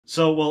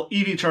So while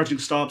EV charging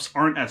stops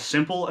aren't as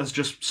simple as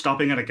just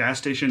stopping at a gas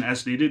station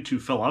as needed to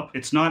fill up,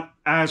 it's not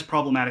as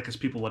problematic as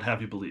people would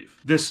have you believe.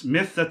 This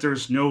myth that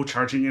there's no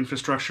charging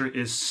infrastructure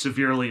is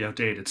severely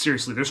outdated.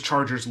 Seriously, there's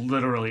chargers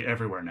literally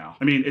everywhere now.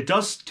 I mean, it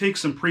does take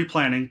some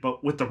pre-planning,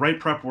 but with the right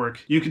prep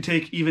work, you can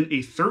take even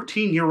a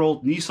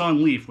 13-year-old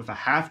Nissan Leaf with a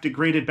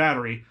half-degraded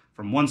battery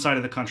from one side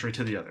of the country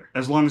to the other,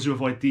 as long as you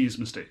avoid these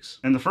mistakes.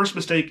 And the first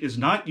mistake is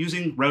not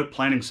using route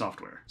planning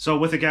software. So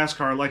with a gas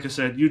car, like I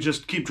said, you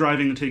just keep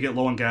driving until you get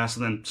low on gas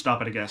and then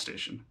stop at a gas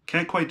station.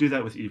 Can't quite do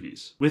that with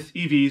EVs. With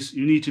EVs,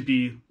 you need to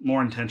be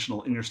more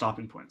intentional in your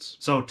stopping points.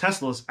 So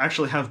Teslas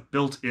actually have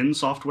built-in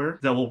software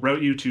that will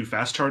route you to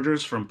fast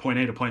chargers from point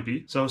A to point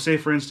B. So say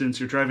for instance,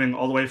 you're driving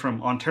all the way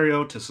from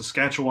Ontario to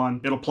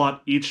Saskatchewan, it'll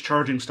plot each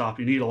charging stop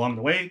you need along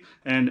the way,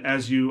 and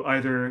as you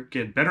either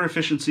get better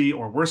efficiency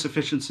or worse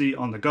efficiency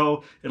on the go,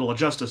 it'll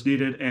adjust as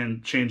needed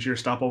and change your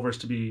stopovers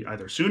to be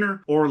either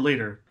sooner or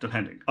later,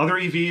 depending. Other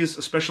EVs,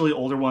 especially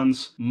older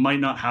ones,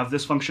 might not have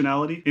this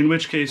functionality, in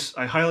which case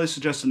I highly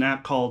suggest an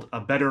app called A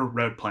Better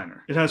Route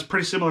Planner. It has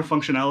pretty similar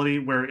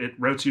functionality where it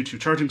routes you to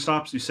charging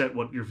stops, you set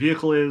what your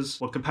vehicle is,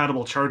 what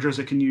compatible chargers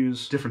it can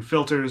use, different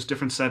filters,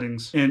 different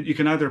settings, and you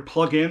can either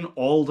plug in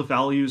all the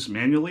values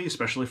manually,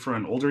 especially for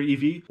an older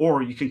EV,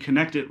 or you can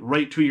connect it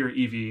right to your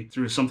EV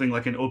through something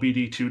like an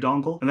OBD2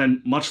 dongle, and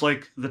then much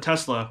like the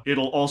Tesla,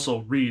 it'll also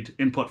read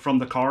input from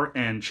the car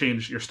and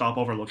change your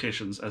stopover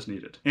locations as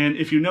needed. And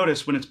if you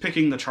notice, when it's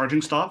picking the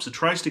charging stops, it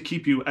tries to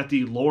keep you at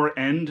the lower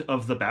end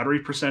of the battery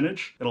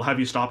percentage. It'll have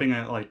you stopping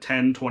at like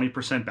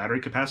 10-20% battery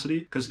capacity,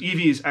 because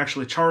EVs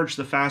actually charge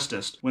the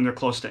fastest when they're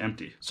close to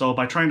empty. So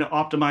by trying to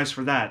optimize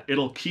for that,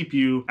 it'll keep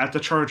you at the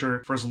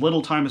charger for as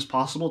little time as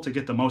possible to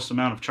get the most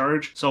amount of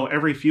charge. So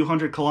every few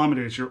hundred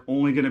kilometers, you're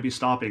only going to be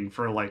stopping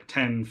for like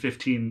 10,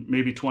 15,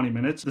 maybe 20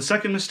 minutes. The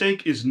second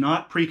mistake is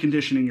not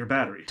preconditioning your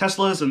battery.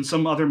 Teslas and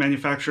some other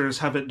manufacturers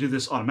have it do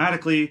this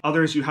automatically,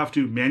 others you have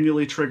to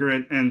manually trigger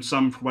it, and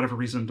some, for whatever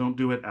reason, don't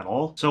do it at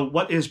all. So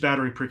what is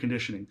battery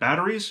preconditioning?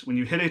 Batteries, when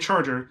you hit a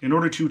charger, in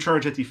order to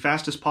charge at the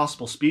fastest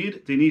possible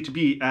speed, they need to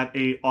be at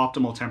a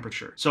optimal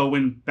temperature. So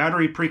when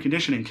battery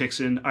preconditioning kicks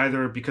in,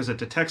 either because it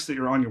detects that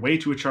you're on your way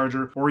to a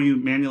charger or you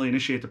manually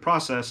initiate the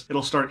process,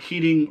 it'll start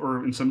heating,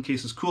 or in some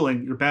cases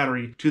cooling, your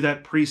battery to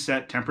that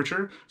preset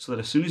temperature, so that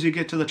as soon as you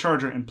get to the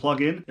charger and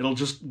plug in, it'll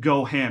just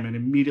go ham and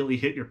immediately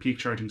hit your peak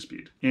charging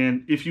speed.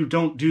 And if you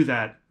don't do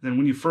that, then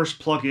when you first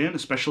plug in,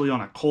 especially on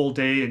a cold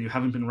day and you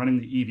haven't been running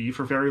the EV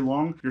for very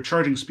long, your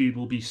charging speed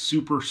will be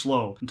super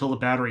slow until the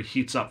battery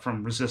heats up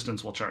from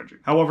resistance while charging.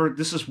 However,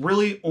 this is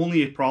really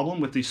only a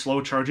problem with the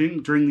slow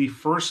charging during the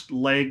first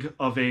leg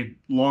of a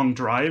long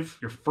drive.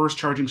 Your first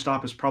charging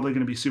stop is probably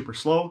going to be super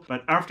slow,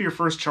 but after your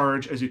first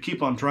charge, as you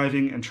keep on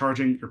driving and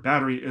charging, your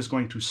battery is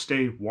going to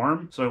stay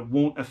warm, so it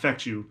won't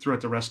affect you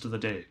throughout the rest of the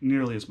day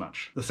nearly as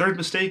much. The third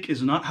mistake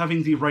is not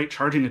having the right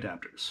charging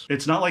adapters.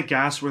 It's not like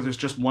gas where there's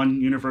just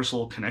one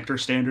universal connector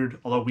standard,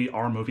 although we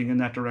are moving in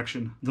that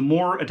direction. The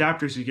more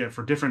adapters you get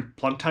for different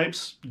plug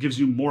types gives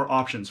you more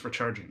options for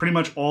charging. Pretty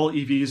much all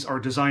EVs are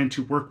designed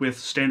to work with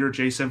standard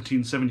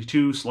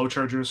J1772 slow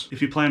chargers.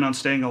 If you plan on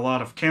staying a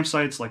lot of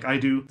campsites like I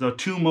do, the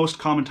two most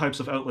common types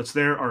of outlets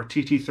there are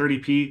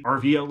TT-30P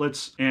RV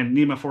outlets and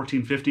NEMA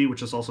 1450,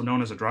 which is also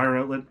known as a dryer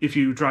outlet. If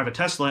you drive a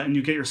Tesla and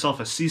you get yourself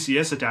a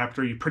CCS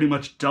adapter, you pretty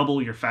much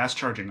double your fast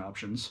charging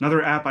options.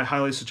 Another app I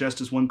highly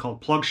suggest is one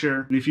called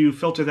PlugShare, and if you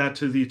filter that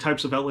to the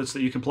types of outlets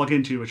that you can plug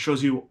into, it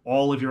shows you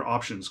all of your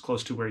options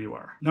close to where you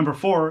are. Number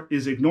 4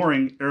 is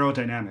ignoring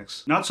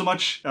aerodynamics. Not so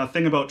much a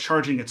thing about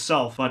charging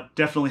itself, but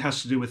definitely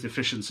has to do with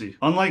efficiency.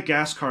 Unlike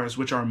gas cars,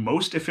 which are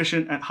most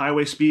efficient at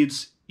highway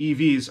speeds,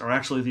 EVs are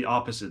actually the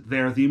opposite.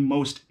 They're the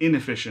most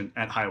inefficient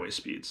at highway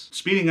speeds.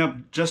 Speeding up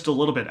just a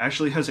little bit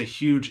actually has a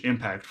huge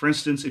impact. For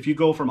instance, if you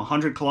go from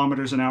 100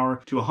 kilometers an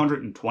hour to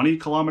 120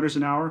 kilometers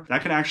an hour,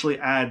 that can actually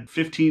add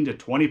 15 to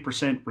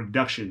 20%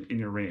 reduction in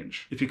your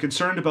range. If you're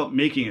concerned about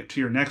making it to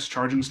your next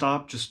charging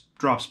stop, just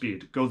drop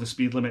speed, go the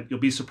speed limit. You'll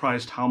be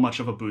surprised how much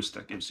of a boost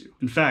that gives you.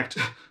 In fact,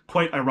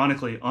 quite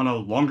ironically, on a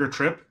longer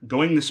trip,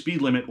 going the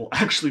speed limit will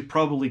actually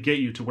probably get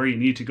you to where you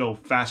need to go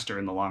faster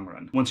in the long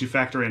run, once you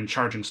factor in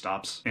charging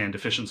stops and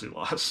efficiency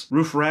loss.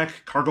 Roof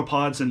rack, cargo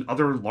pods, and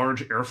other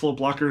large airflow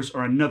blockers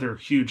are another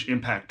huge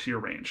impact to your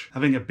range.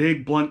 Having a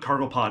big blunt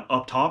cargo pod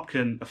up top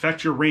can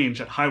affect your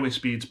range at highway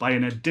speeds by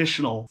an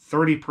additional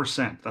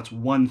 30%. That's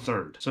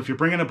 1/3. So if you're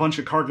bringing a bunch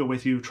of cargo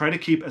with you, try to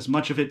keep as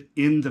much of it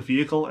in the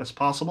vehicle as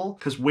possible,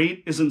 because weight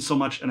isn't so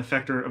much an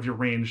effector of your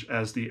range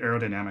as the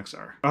aerodynamics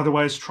are.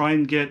 Otherwise, try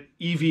and get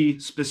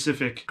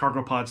EV-specific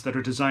cargo pods that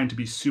are designed to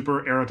be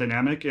super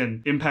aerodynamic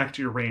and impact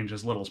your range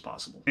as little as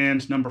possible.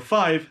 And number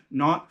 5,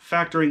 not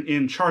factoring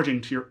in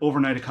charging to your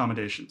overnight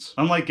accommodations.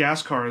 Unlike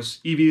gas cars,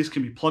 EVs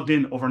can be plugged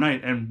in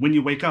overnight, and when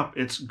you wake up,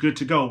 it's good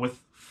to go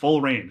with full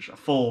range, a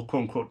full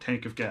quote-unquote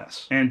tank of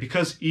gas. And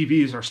because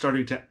EVs are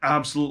starting to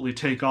absolutely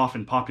take off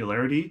in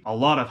popularity, a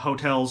lot of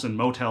hotels and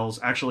motels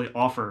actually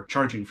offer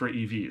charging for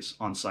EVs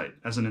on site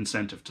as an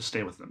incentive to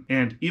stay with them.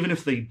 And even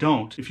if they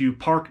don't, if you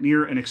park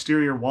near an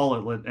exterior wall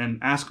outlet and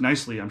ask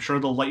nicely, I'm sure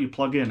they'll let you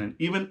plug in, and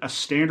even a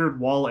standard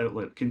wall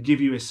outlet can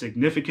give you a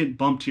significant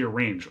bump to your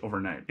range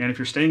overnight. And if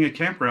you're staying at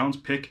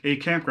campgrounds, pick a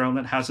campground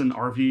that has an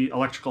RV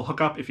electrical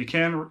hookup if you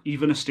can, or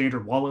even a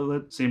standard wall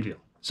outlet, same deal.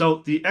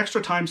 So the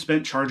extra time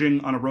spent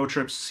charging on a road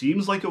trip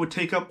seems like it would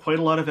take up quite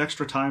a lot of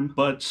extra time,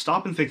 but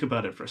stop and think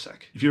about it for a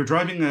sec. If you're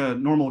driving a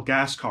normal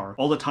gas car,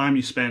 all the time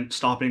you spent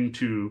stopping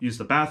to use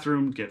the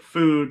bathroom, get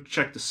food,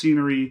 check the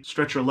scenery,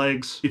 stretch your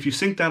legs, if you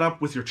sync that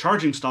up with your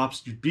charging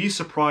stops, you'd be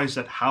surprised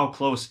at how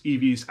close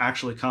EVs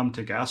actually come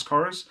to gas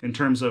cars in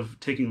terms of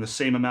taking the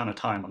same amount of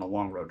time on a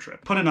long road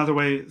trip. Put another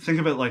way, think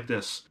of it like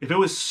this. If it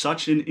was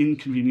such an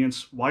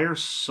inconvenience, why are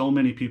so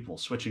many people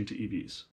switching to EVs?